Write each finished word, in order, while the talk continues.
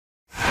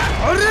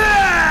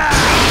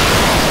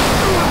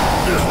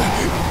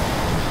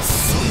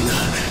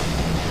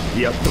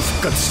やっと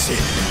復活し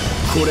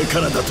てこれ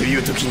からだとい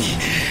う時に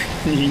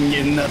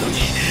人間などに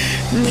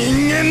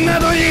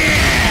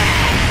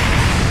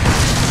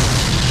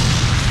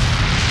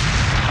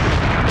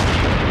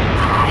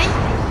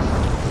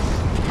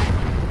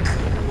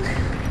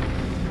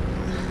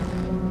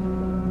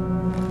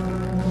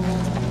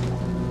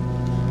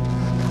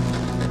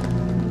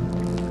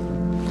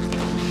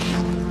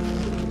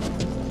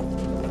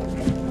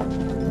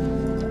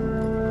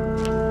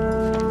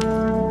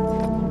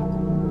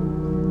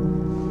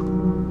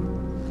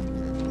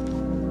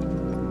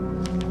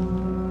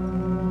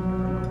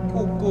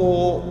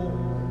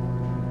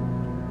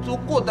ど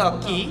こだ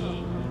き？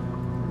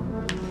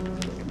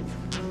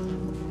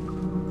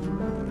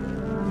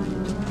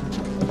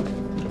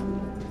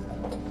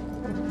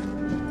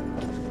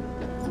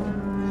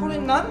これ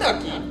なんだ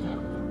き？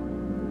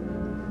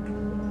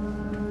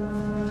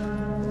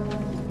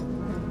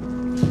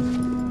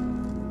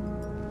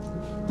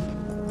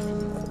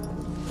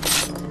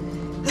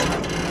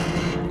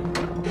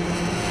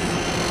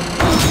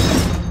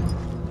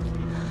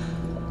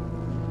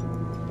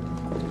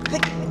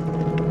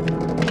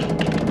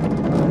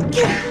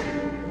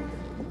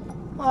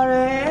あ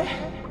れ？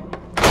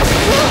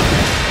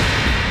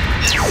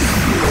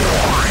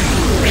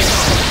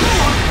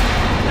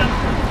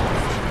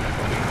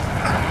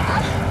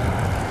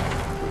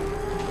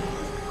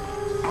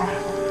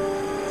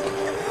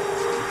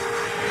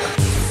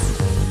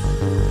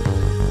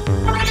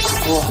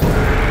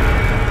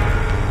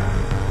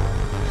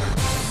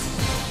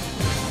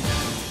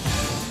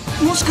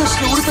もしかし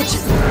て俺たち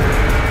復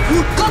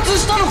活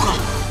したのか？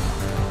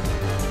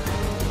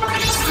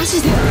マ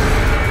ジで？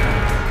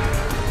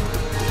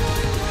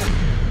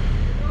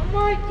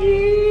生意気。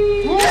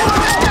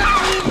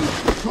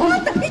あ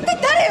んた一体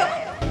誰よ？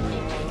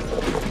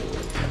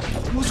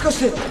もしか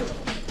して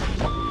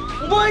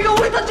お前が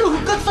俺たちを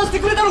復活させて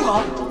くれたの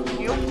か？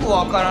よく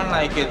わから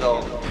ないけ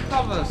ど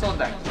多分そう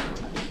だよ。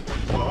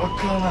バ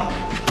カな、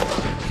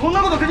そん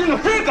なことできるの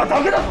陛下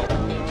だけだぞ。あん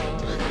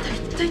た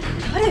一体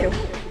誰よ？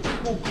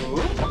僕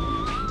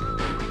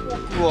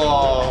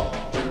は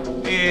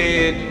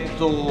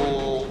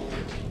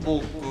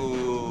僕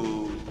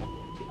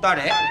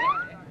誰？は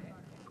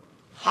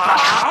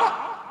あ？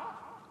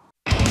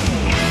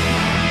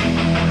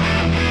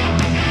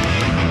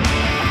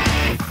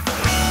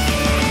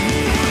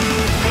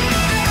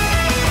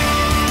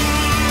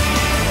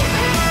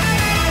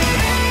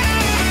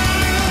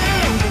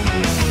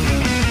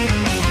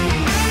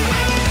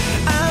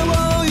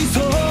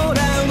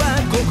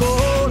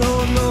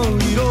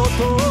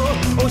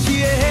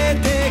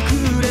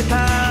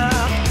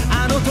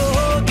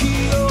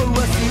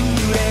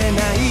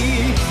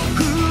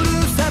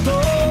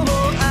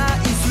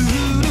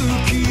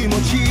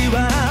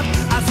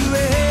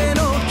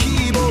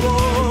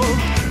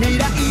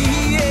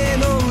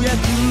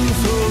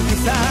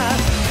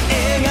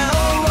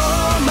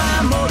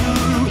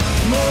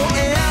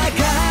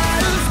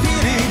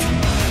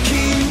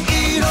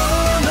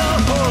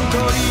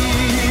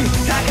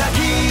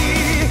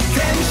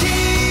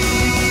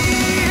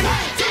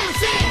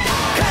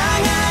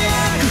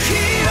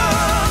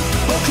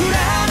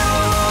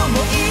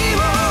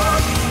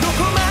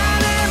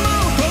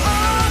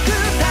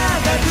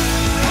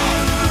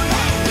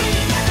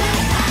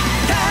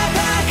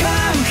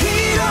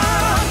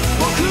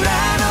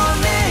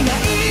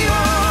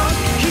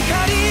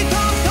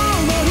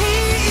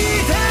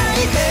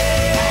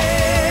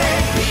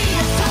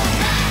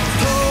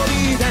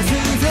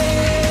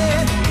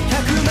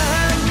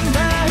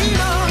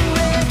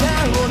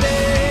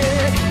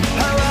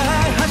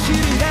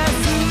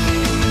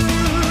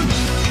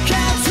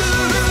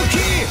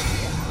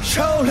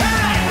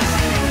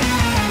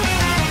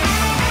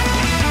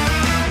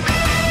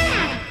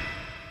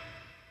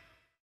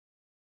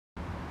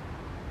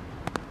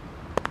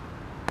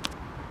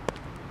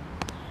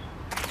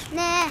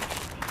ねえ、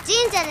神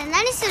社で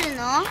何する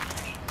の？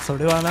そ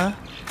れはな、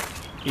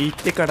行っ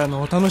てから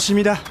のお楽し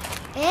みだ。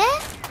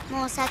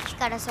もうさっき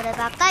からそれ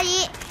ばっかり。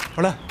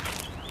ほら。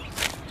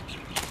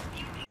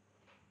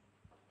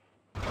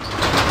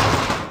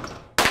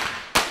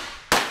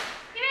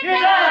ゆうち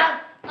ゃ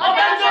ん、お誕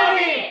生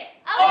日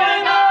おめ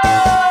でと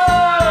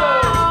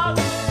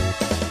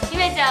う。ゆ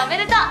めちゃんおめ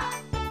でとう。は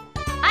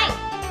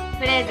い、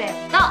プレゼ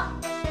ント。あ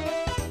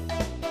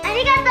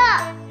りがと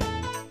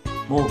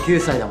う。もう9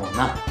歳だもん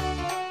な。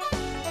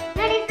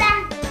のりさ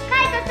ん、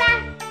カイトさ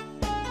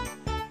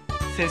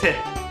ん。先生、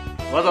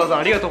わざわざ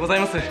ありがとうござい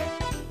ます。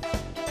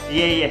い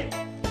えいえ、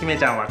姫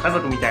ちゃんは家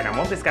族みたいな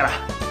もんですから。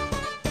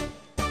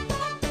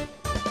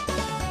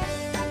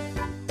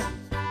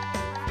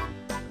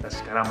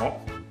私から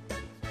も。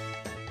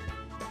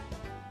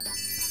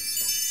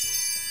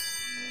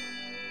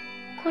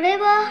これ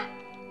は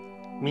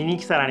ミニ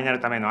キサラになる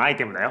ためのアイ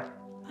テムだよ。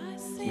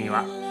君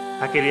は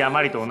タケルや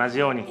マリと同じ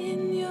よう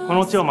にこ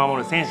の地を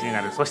守る戦士に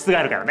なる素質が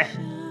あるからね。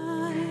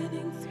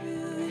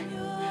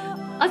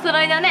お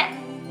揃いだね。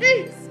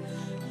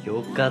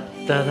よかっ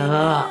た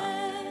な。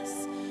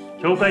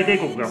恐怪帝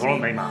国が滅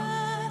んだ今、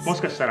も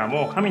しかしたら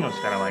もう神の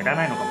力はいら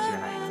ないのかもしれ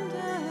ない。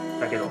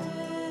だけど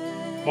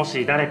も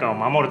し誰かを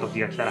守る時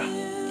が来たらこ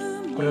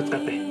れを使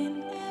って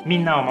み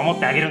んなを守っ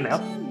てあげるんだ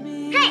よ。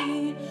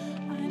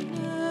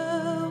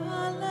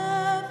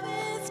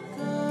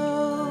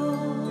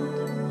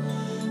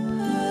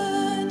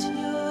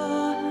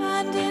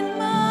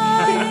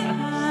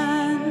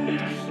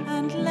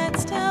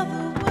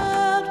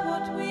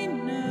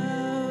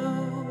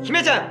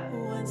姫ちゃん、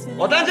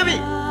お誕生日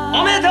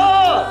おめでとう。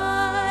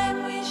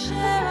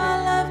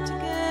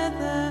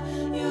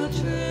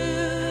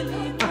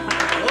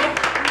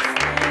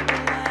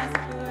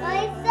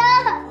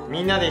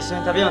みんなで一緒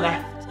に食べよう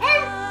ね。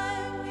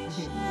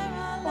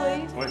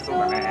美味しそう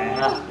だね。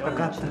あ、よ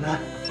かったな。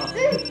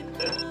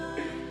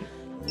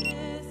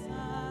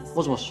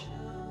もしもし。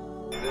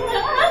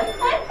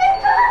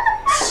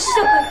シ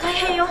ド君大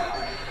変よ。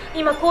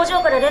今工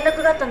場から連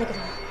絡があったんだけど、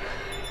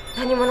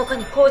何者か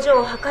に工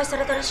場を破壊さ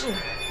れたらしいの。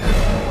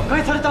破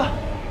壊された。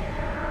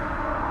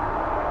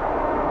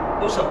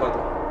どうしたカイト？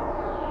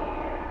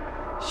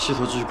シ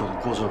ド重工の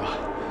工場が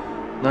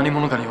何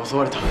者かに襲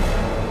われた。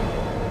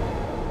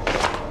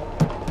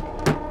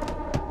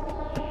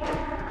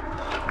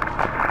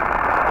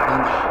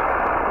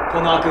こ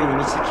の悪意に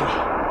満ちた気は。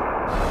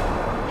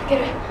タケ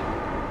ル、も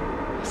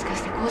しか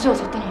して工場を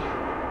襲ったの？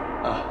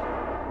ああ、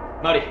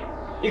マリ、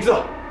行く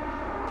ぞ。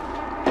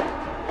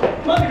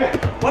待ってくれ、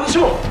私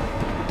も。お父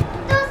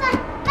さん、待って。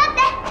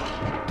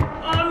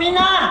あ、みん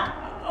な、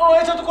お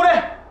い、ちょっとこれ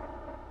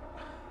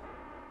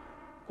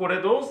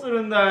どうす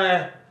るんだい。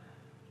よ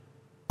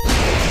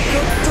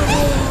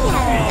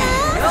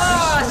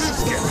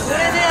し、これ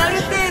である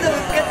程度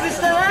復活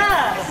したな。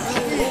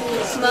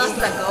ま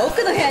さか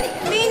奥の部屋に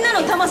みんな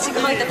の魂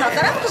が入った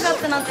宝箱があっ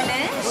たなんて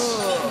ね。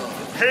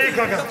陛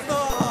下が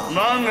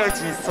万が一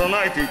に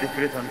備えていてく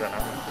れたんだな。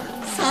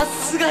さ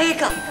すが陛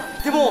下。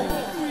でも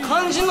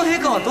肝心の陛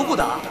下はどこ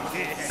だ？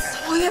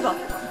そういえば陛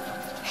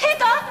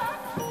下、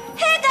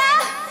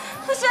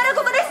藤原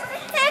ここです。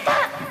陛下、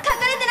隠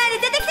れてない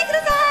で出てきてく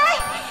ださ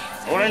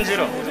い。オレンジ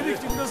色、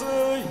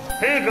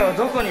陛下は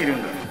どこにいる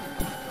んだ？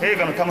陛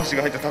下の魂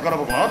が入った宝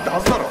箱があった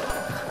はずだろ。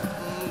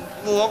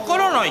もう分か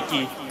らない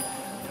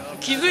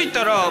気づい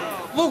たら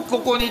僕こ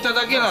こにいた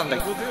だけなんだ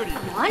けど。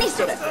何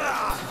それ。て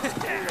か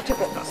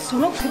そ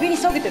の首に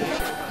下げてる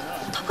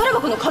宝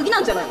箱の鍵な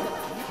んじゃないの？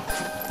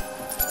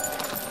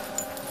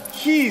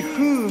ひ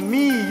ふ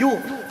みよ、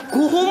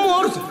5本も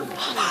あるぞ。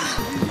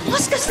も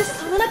しかして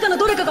その中の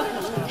どれかが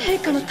陛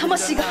下の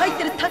魂が入っ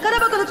てる宝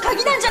箱の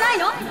鍵なんじゃない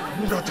の？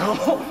だっておい、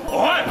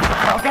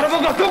宝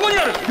箱はどこに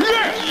ある？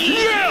言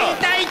えよ。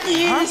痛い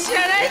き、知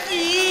らない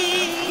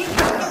き。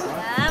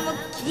ああ、もう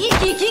キー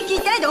キー言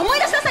ってないで思い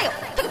出しなさいよ。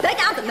てか大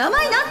体あんた名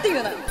前なんて言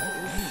うのよ。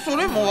そ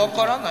れも分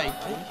からない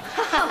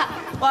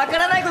わか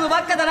らないこと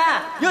ばっかだな。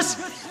よし、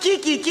キ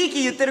ーキー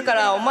言ってるか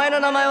らお前の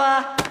名前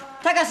は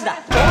たかしだ。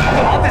待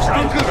て、シ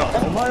ャンクーが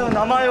お前は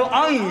名前を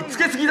安易につ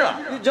けすぎだ。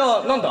じ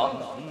ゃあなんだ？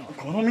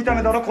この見た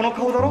目だろ、この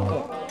顔だ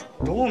ろ、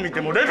どう見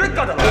てもレベッ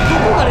カだろ。どこ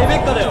がレベ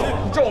ッカだよ。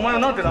じゃあお前は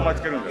なんて名前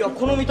つけるんだよ。いや、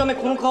この見た目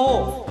この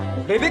顔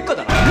レベッカ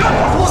だな。一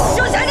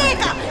緒じゃねえ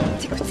か。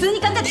てか普通に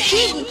考えてキ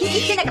ーキー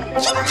言ってないか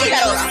らキッキーだ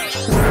ろうが。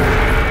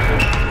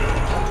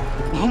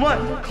お前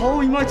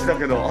顔いまいちだ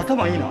けど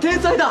頭いいな。天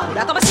才だ。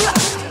やかましいわ。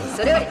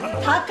それより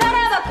宝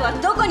箱は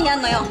どこにあ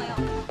んのよ。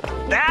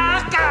だ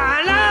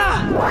か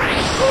ら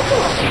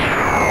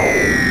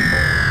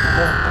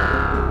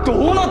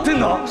どうなってん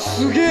だ。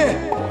すげ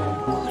え。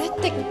これっ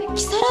て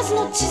木更津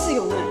の地図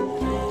よね。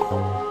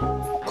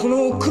こ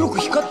の黒く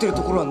光ってる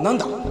ところはなん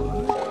だ？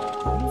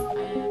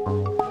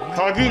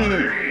鍵に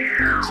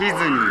地図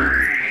に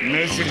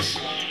目印。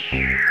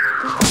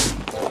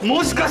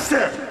もしかして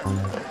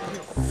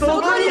そ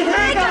こに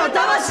陛下の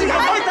魂が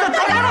入った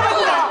宝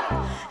箱だ。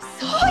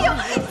そうよ、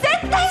絶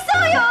対そ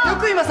うよ。よ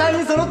く今3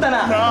人揃った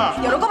な。なあ、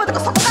喜ぶとこ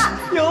そこか。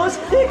よし、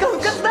陛下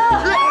復活だ。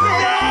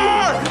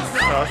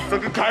早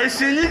速回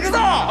収に行くぞ。ちょっ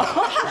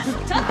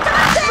と待っ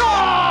て。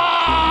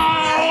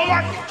お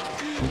前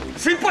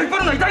尻尾引っ張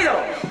るの痛いだろ。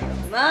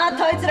まあ、あ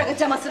いつらが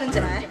邪魔するんじ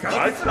ゃない？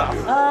あいつら。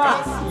あ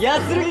あ、ヤ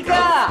ツルギ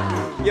か。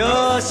よ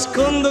ーし、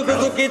今度こ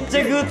そ決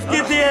着をつ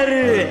けてや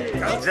る。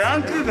ジャ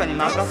ンクーガに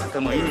任せて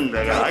もいいん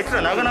だが、あいつ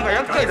らなかなか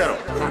厄介だろ。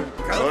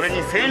それ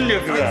に戦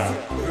力が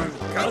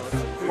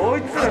こ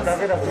いつらだ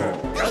けだと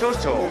少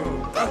々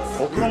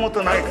心も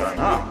とないから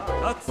な。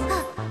そ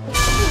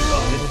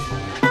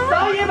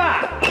ういえ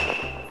ば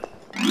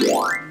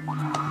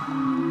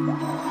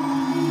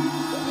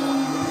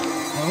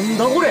なん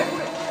だこれ。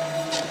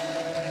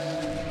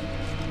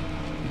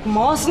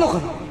回すのか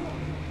な。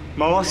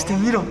回して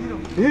みろ。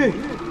ええ。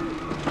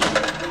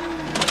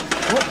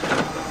お、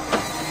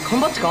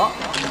缶バッジか。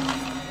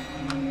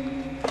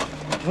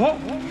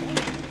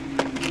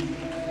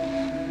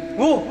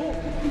お、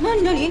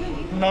何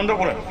なんだ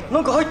これ。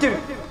なんか入ってる。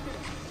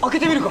開け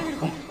てみるか。お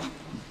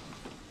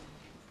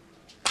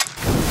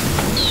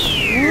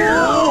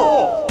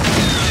お。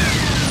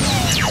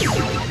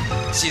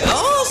チラー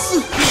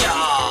スフィア。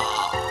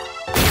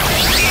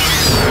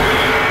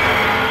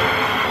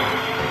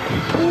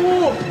お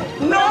お、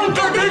なん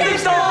か出て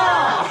き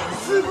た。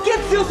すっげえ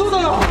強そう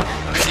だな。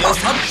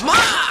13マッ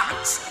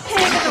クス。陛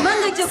下が万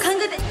が一を考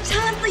えてち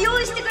ゃんと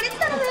用意してくれて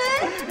たのね。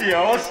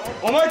よし、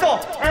お前とやっ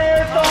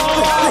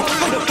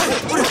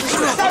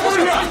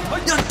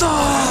た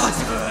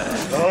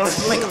ー。よ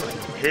し、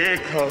陛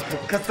下を復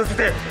活させ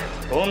て、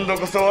今度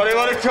こそ我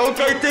々教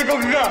会帝国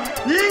が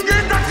人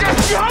間たちを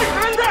支配す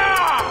るんだ。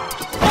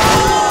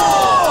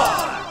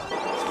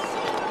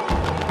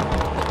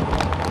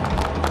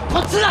こ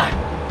っちだ。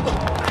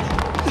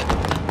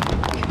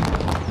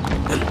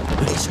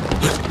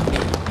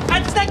あ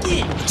っちだ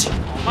き。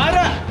お前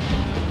ら。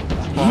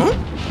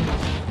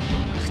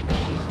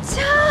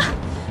じゃあ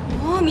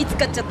もう見つ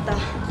かっちゃった。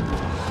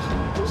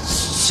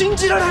信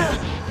じられん。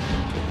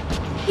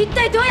一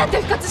体どうやって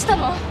復活した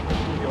の？よ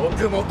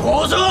くも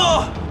工場。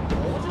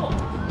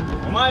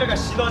お前らが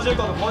指導重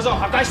工の工場を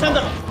破壊したん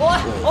だろ。おい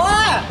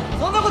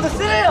そんなことし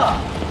てねえよ。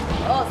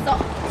そうそう、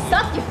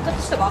さっき復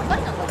活したばっか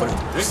りなんだから。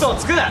嘘を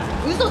つくな。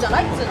嘘じゃ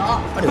ないっつうの。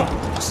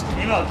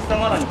今は貴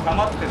様らに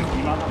構ってる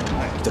暇など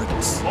ない。いただき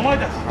ます。お前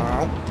たち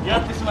や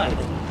ってしまえ。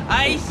お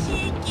い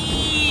しい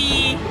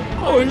き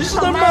ー。おいし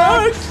だマ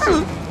ックス。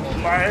お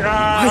前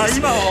ら、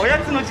今はおや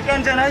つの時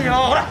間じゃないよ。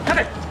ほら食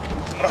べ。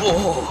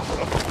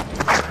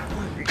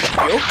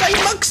了解マ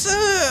ックス。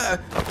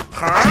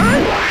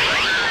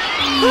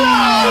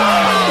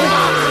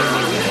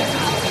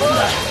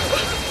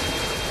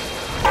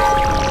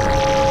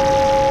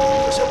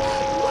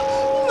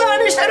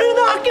何してるん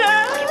だっけ。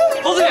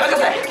ホズミ博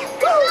士。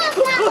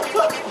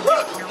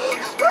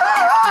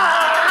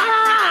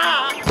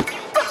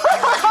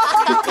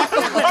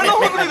あのホ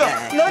ズミが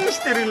何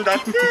してるんだっ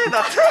け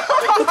だって。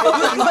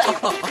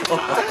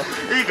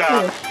いいか、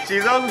シ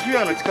ザーフィ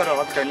アの力を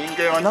持った人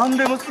間は何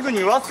でもすぐに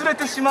忘れ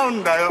てしまう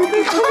んだよ。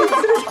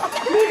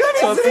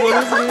さす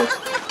がですね。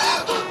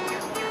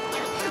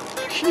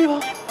君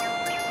は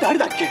誰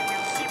だっけ。しっか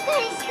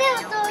りして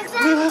お父さ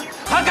ん。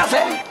博士。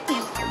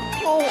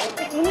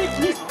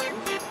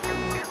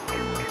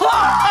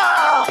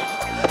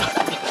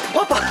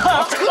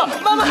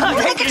ママ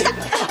元気。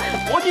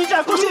おじいち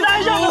ゃん腰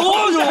大丈夫。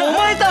お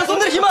前と遊ん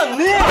でる暇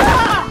ねえ。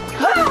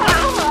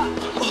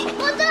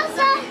お父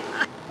さ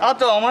ん。あ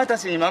とはお前た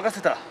ちに任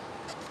せた。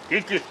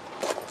一輝、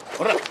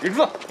ほら行く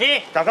ぞ。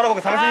宝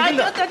箱探しに行くん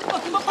だ。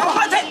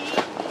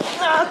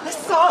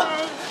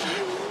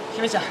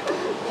姫ちゃん、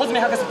ホズミ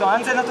博士と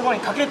安全なところ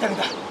に隠れてるん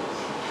だ。お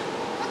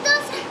父さ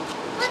ん、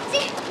こっち。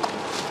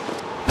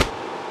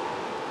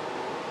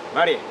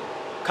マリー、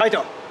カイ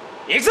ト、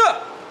行くぞ。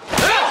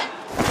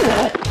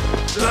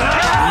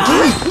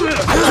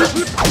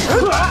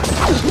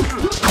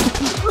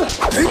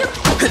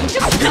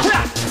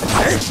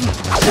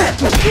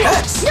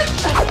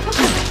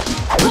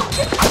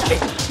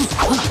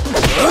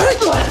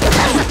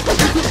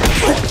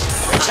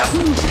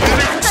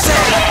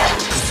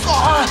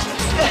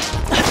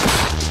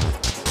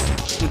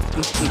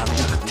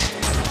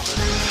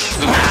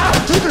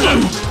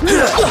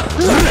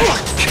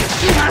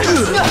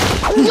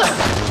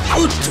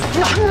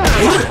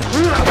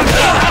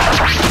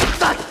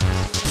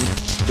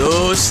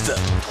どうした。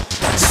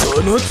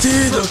その程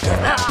度か。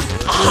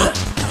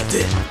立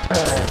て。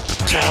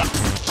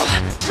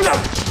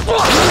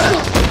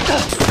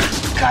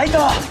カイト。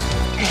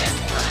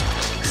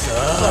さ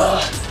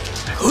あ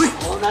来い。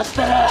こうなっ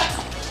たら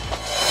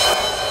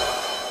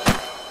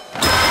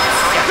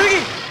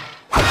次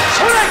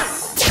将来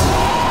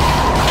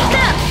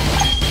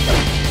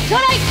将来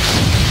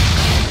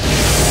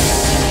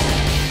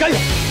ガイオミ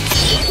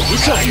ッ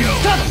ションス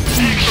タート。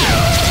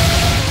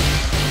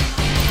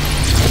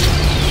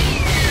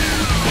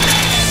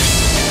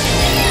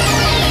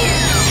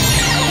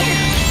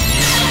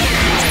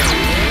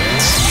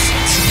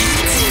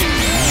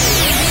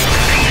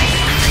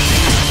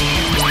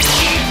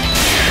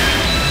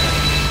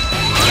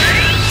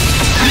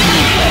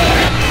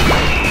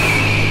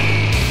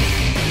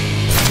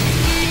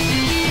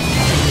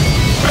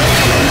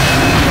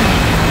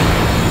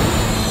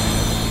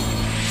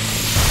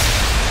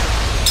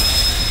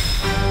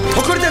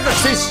誇り高き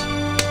戦士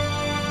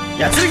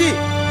ヤツルギ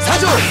参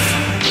上。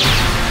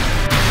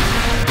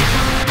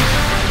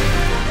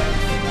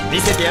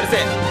見せてやる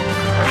ぜ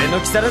俺の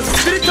木更津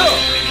スピリット。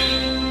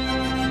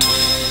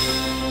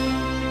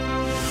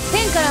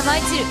天から舞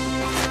い散る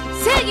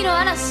正義の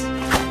嵐、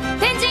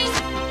天神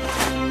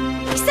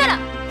キサラ、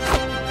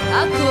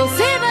悪を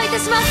成敗いた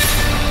します。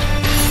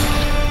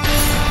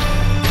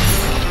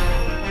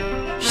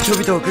人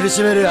々を苦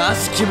しめる悪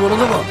しき者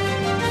ども、こ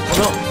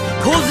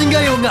の黄人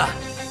ガイオンが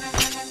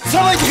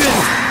裁いてくれる。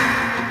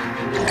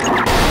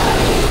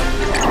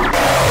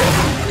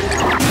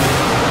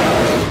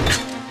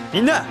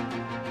みんな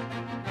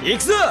行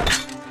くぞ。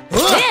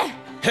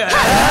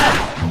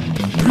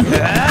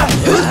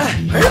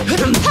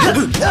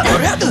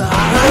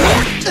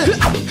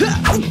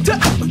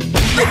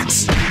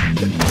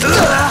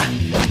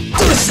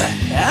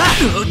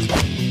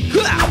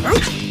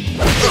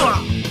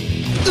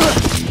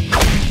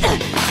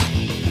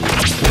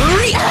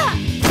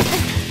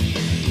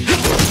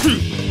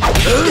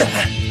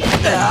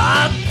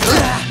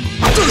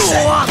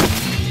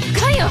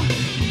カイオン。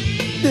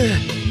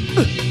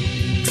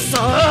くそ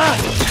ー。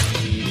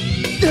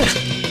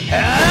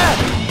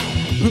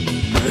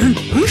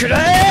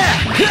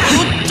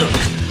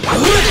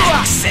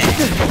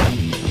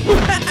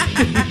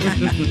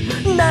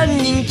何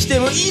人来て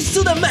もいっ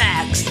そだマ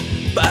ックス。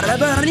バラ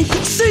バラに引き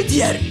裂いて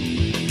やる。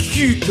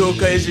旧教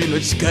会中の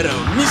力を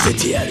見せ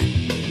てやる。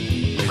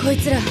こい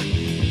つらか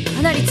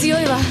なり強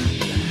いわ。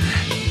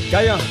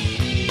ガイオン、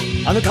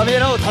あのカメ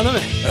ラを頼む。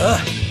ああ、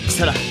キ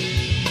サラ、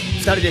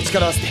2人で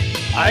力を合わせて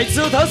あい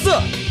つを倒す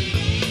ぞ。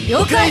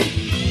了解。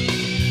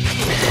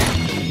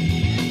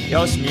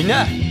よしみん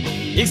な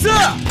行くぞ。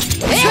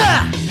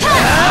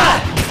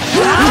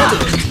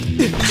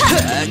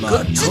こ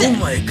っちでお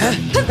前か。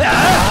どう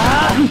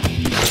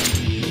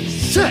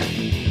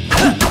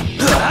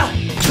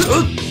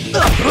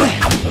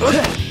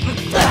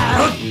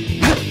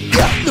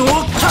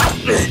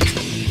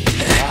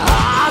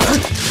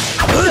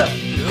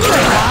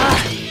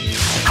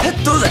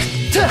だ。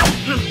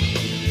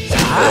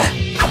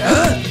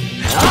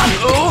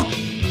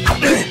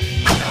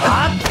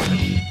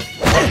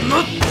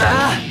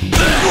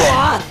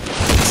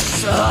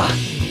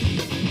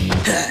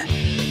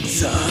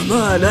ざ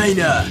まあない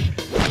な。や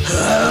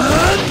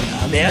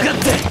めやがっ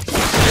て。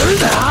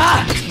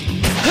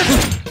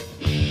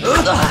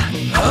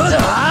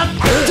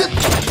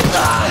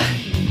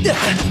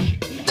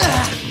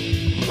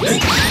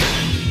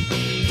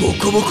ボ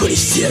コボコに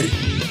してやる。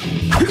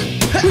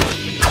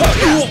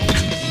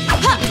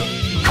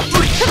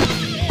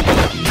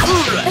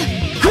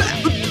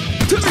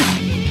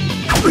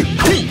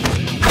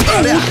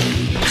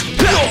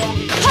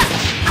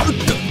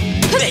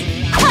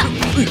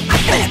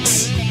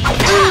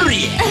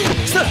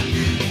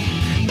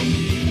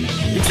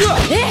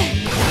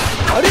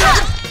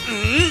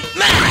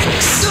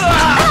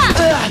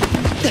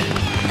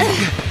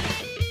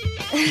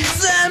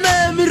ざ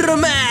まみろ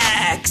マ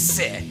ック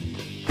ス。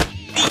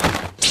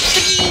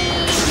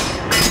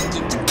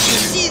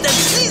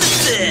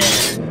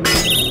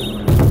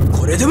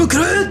これでもく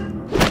らえ。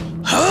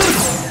は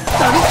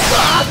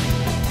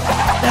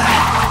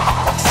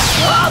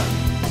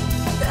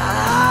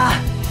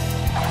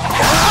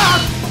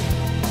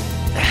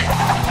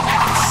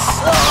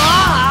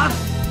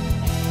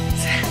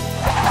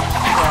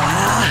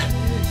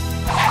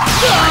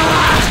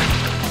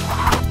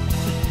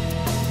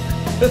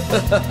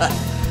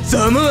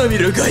ざまあみ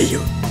ろガイ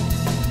オ。く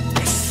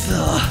そ、や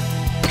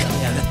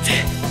めやがっ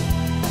て。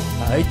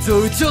あいつ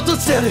を撃ち落と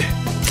してやる。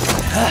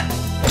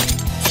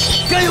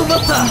ガイオン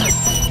待った。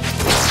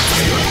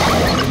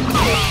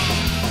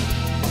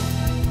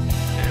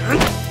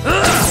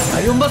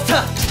ガイオンバスター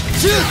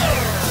シュート。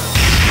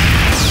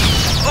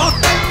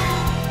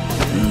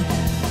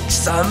貴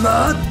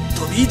様、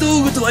飛び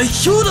道具とは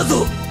卑怯だ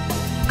ぞ。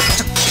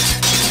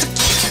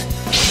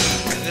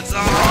くぞ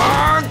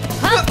ー。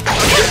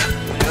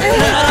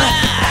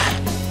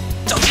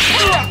ちょっと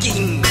キ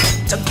ン、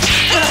ちょっと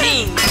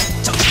キン、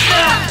ちょっと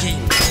キン、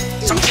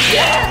ちょっとキ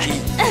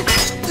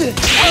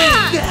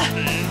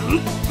ン、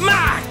マ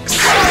ックス。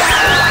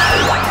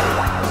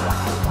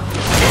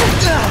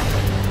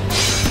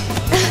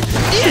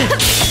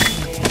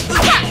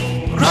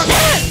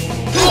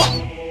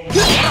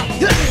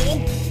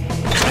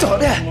そ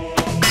れ。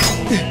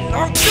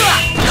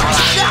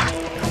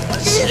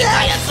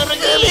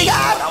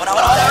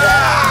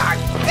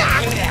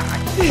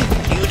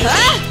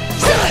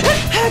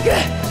早く。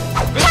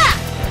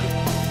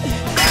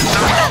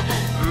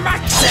マッ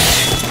クス。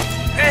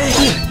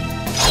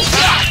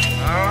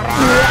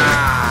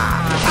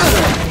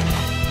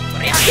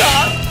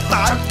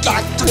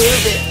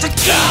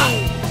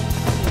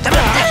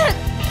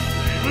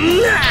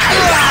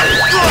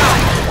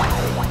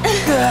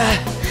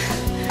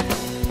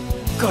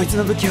こいつ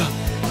の武器を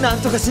な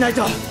んとかしない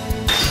と。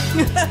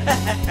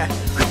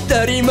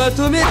二人ま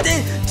とめ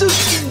てズキ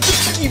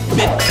ズキ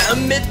メタ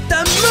メタ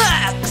マ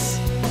ック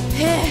ス。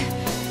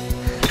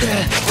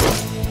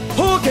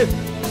ホーケン。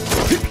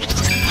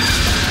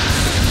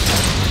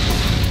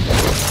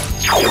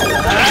キ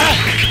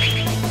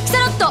サ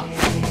ロット。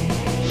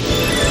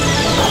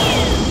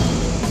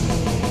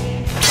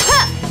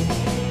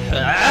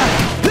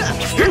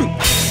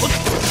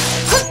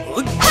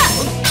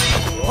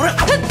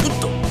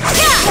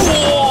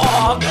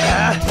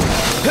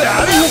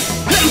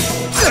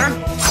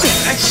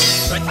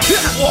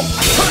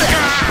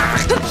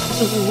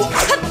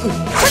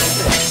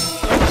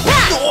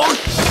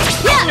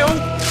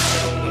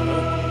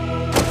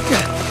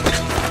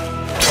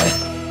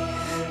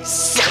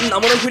そんな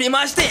もの振り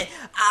回して危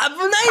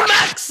ないマ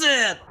ックス。行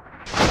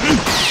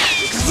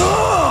くぞ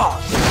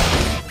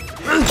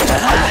ー。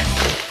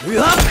う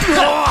わっ、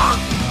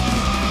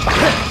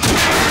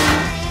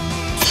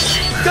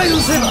ガイオ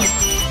ンセーバー。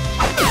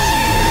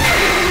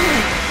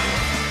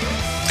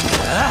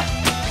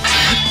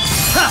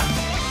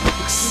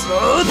くそ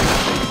ー。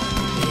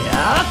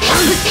やっ、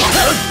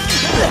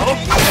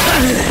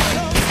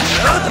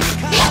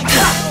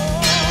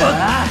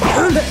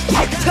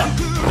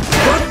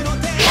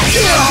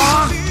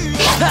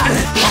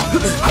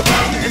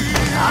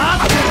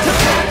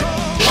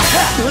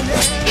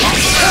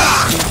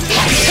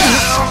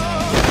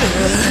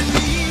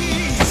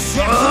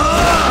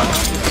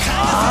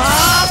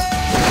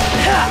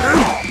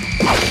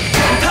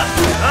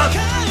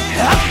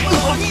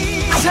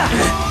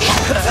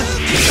よ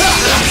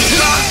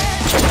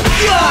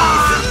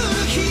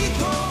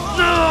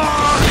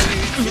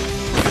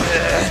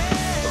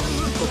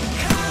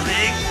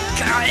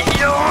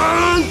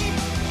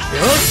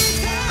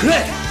し、く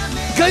れ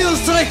ガイオン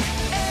ストライク。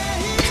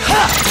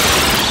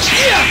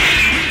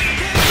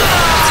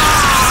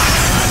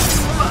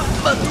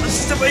どう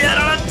してもや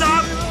られた。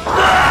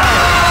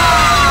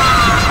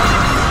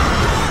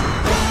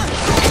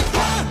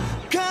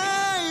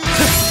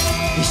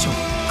ミッション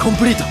コン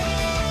プリート。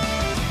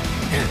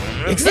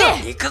行くぞ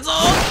行くぞ。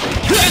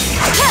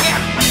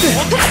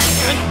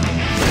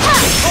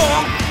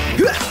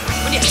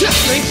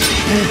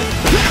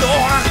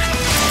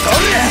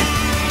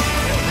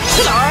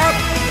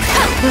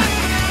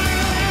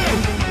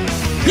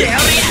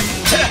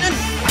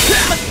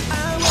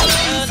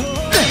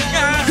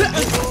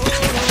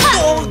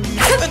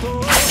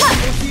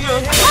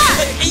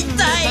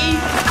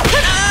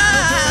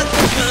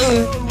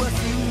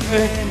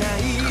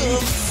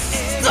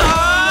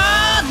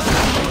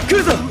来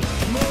るぞ。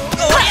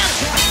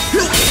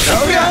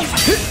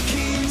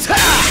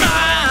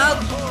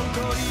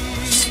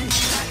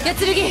ヤ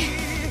ツルギ、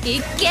い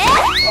っけ。あ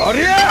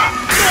りゃ。い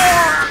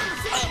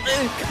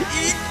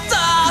っ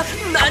た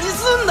何す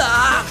んだ。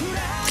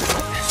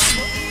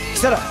キ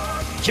サラ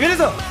決める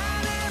ぞ。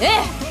ええ。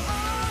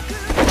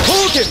ト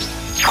ーケン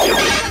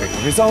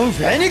メゾン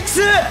フェニック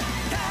スキ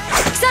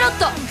サロッ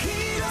ト。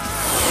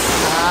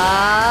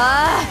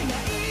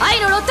愛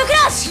のロッドクラ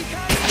ッシュ。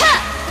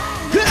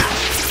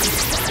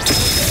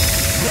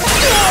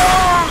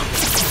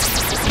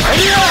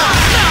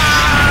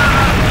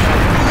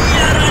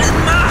やられ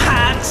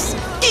ます。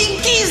キ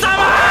ンキン様。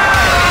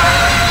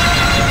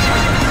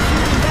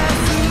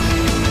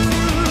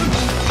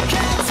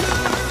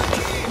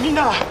みん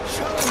な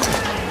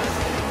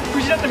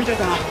無事だったみたい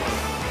だな。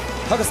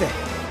博士、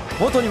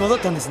元に戻っ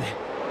たんですね。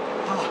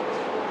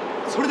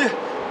それで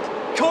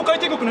教会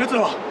帝国のやつ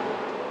らは。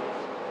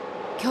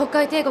教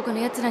会帝国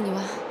のやつらに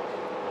は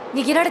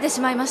逃げられて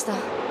しまいました。ま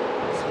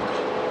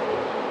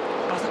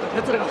さか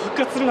やつらが復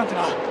活するなんて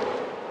な。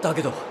だ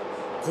けど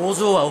工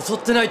場は襲っ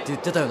てないって言っ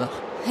てたよな。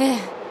ええ。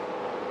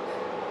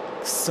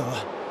くそ、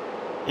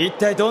一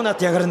体どうなっ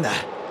てやがるんだ。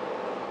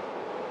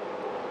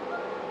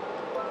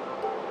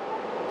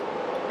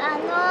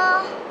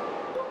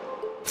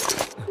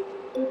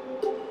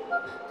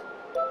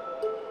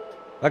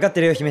分かっ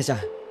てるよ姫ちゃん。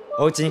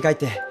お家に帰っ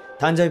て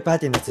誕生日パー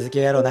ティーの続き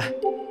をやろうな。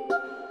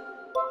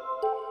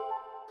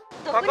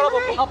宝箱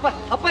葉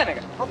っぱやない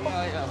か。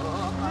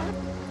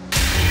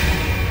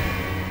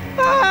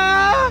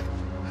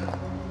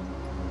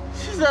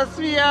シザス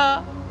フィ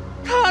ア、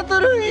タート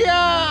ルフィ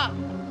ア。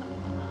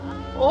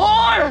おい、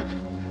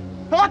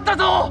あった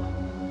ぞ。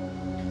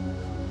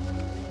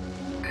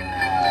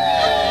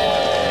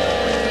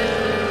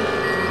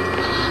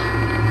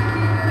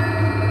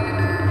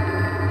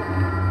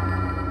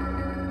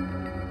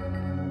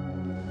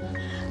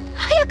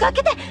早く開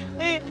けて。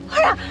ほ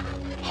ら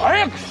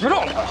早くしろ。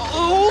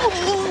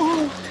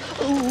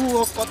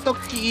若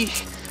時。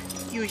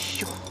よい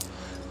しょ。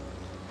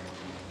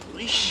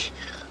よし。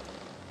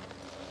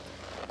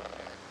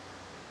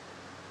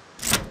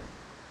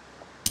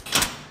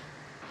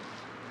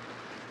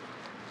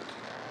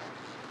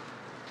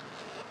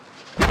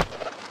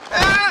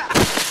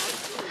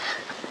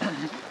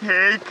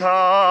陛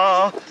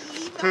下、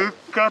復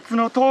活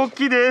の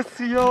時で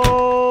すよ。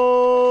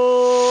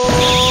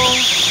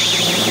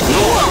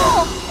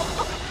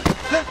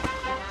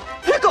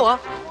陛下は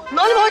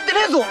何も入ってね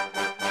えぞ。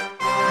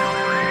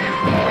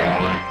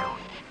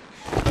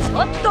ちょ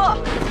っとどうなっ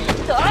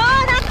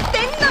て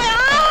んのよ。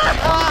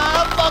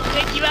僕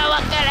にはわ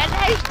からな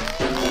い。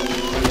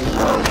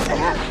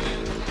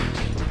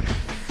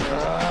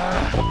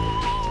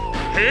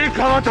陛下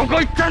はどこ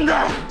行ったん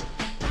だ。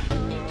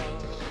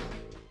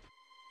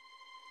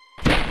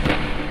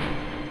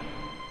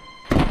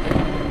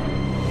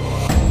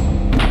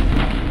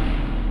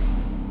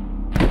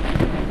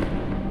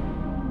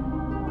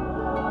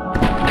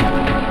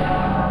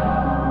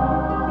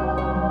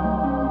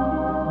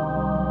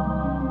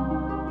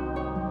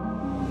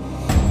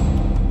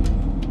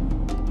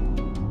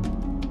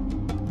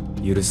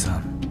許さ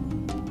ん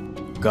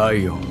ガ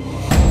イオン。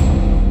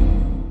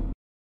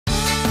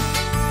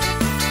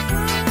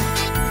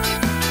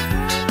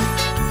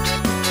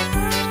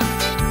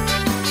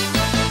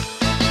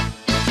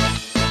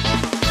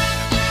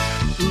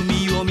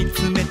海を見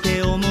つめ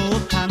て思っ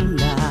たん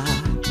だ。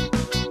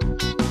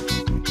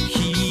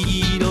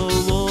ヒーロ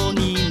ー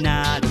に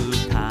なる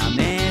た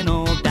め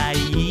の第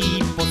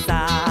一歩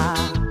さ。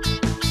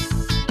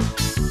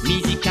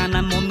身近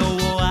なもの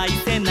を愛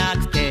せな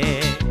く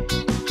て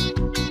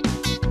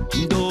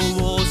どう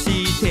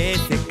して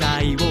世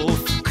界を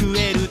救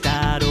える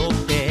だろうっ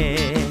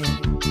て。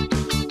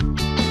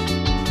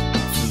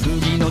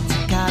剣の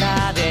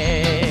力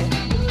で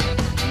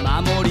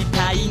守り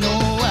たいの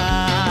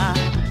は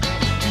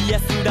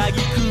安ら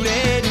ぎく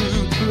れる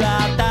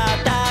暖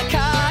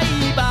かい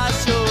場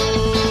所。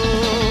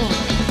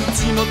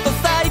地元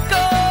最高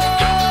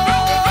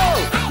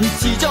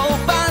日常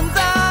万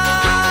歳。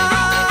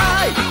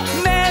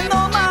目の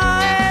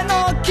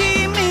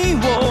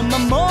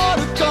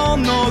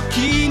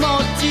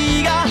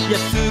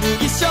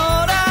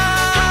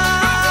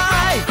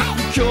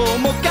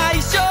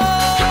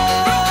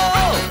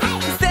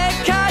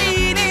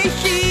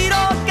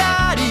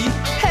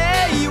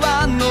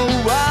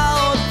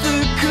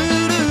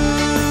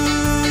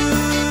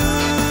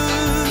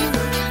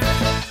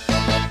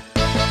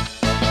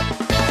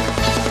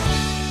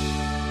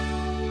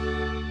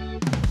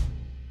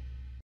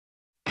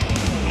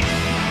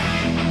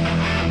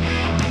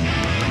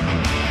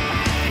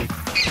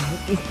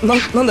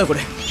なんだよこれ、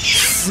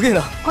すげえ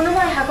な。この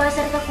前破壊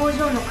された工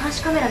場の監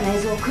視カメラの映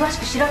像を詳し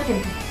く調べて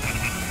み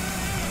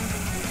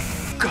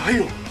た。ガイ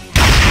オン、工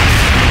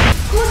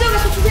場が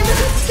突然爆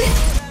発して。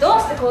どう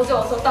して工場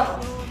を襲ったの？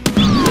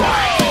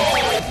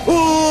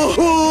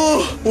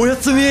おや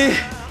すみ。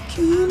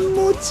気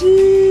持ちい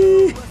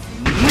い。後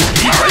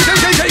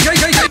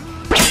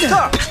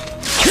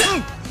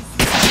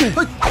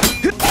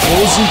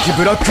進機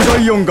ブラックガ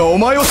イオンがお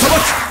前を裁く。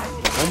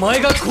お前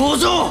が工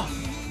場。